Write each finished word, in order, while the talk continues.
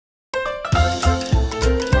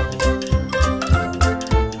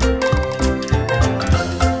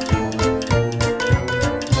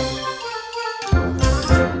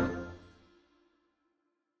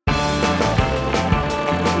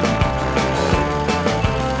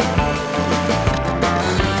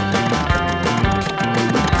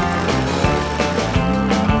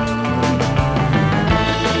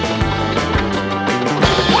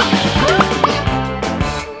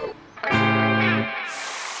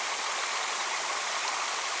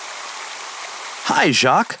Hi,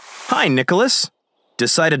 Jacques. Hi, Nicholas.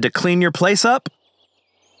 Decided to clean your place up?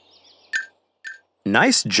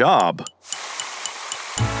 Nice job.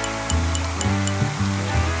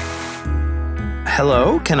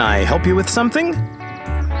 Hello, can I help you with something?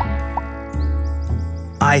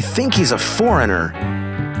 I think he's a foreigner.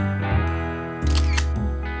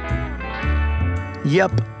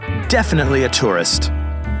 Yep, definitely a tourist.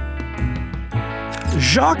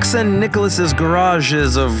 Jacques and Nicholas's garage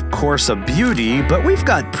is, of course, a beauty, but we've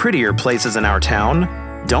got prettier places in our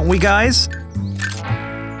town, don't we, guys?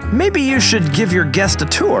 Maybe you should give your guest a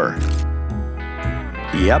tour.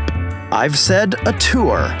 Yep, I've said a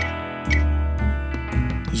tour.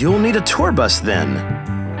 You'll need a tour bus then.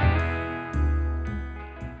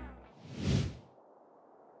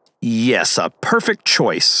 Yes, a perfect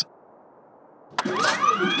choice.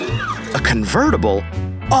 A convertible?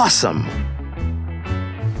 Awesome!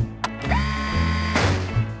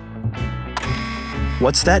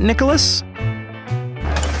 What's that, Nicholas?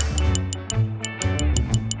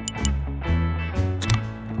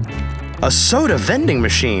 A soda vending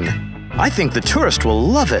machine. I think the tourist will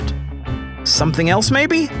love it. Something else,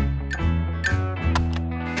 maybe?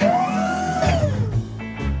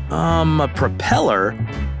 A propeller?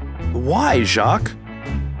 Why, Jacques?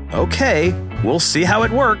 Okay, we'll see how it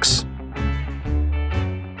works.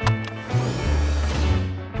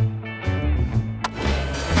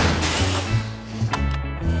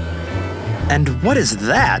 And what is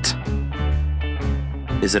that?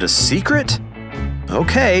 Is it a secret?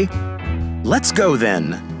 Okay, let's go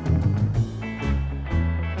then.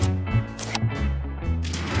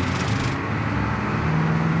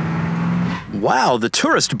 Wow, the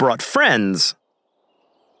tourist brought friends.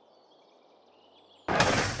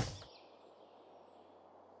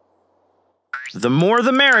 The more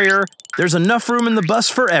the merrier. There's enough room in the bus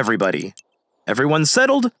for everybody. Everyone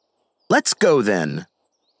settled? Let's go then.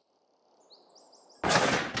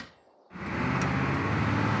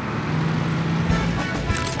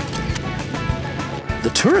 The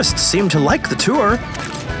tourists seem to like the tour.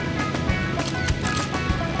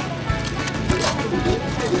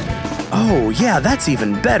 Oh, yeah, that's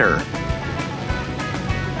even better.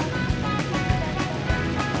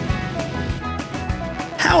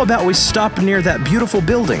 How about we stop near that beautiful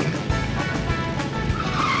building?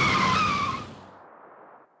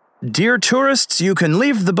 Dear tourists, you can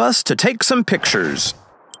leave the bus to take some pictures.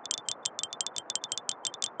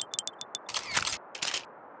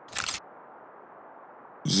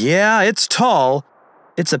 Yeah, it's tall.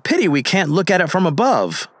 It's a pity we can't look at it from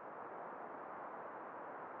above.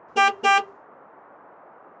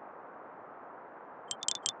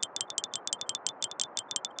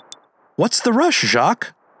 What's the rush,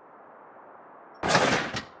 Jacques?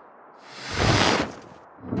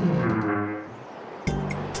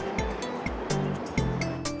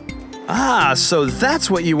 Ah, so that's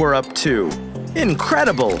what you were up to.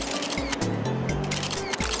 Incredible!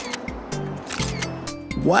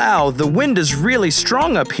 Wow, the wind is really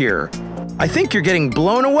strong up here. I think you're getting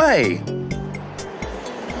blown away.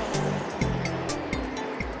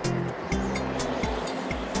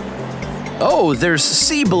 Oh, there's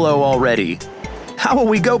sea below already. How will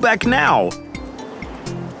we go back now?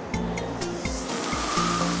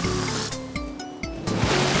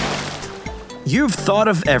 You've thought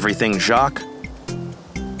of everything, Jacques.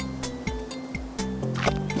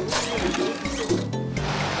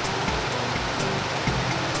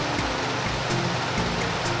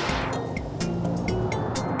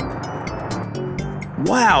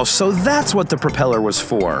 Wow, so that's what the propeller was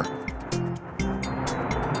for.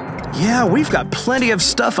 Yeah, we've got plenty of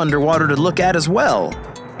stuff underwater to look at as well.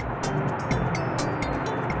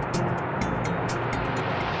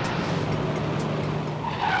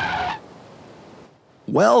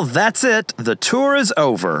 Well, that's it. The tour is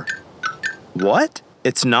over. What?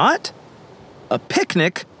 It's not? A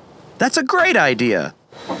picnic? That's a great idea.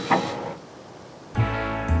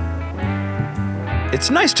 It's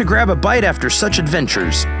nice to grab a bite after such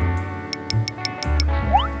adventures.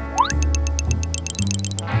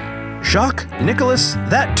 Jacques, Nicholas,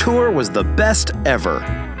 that tour was the best ever.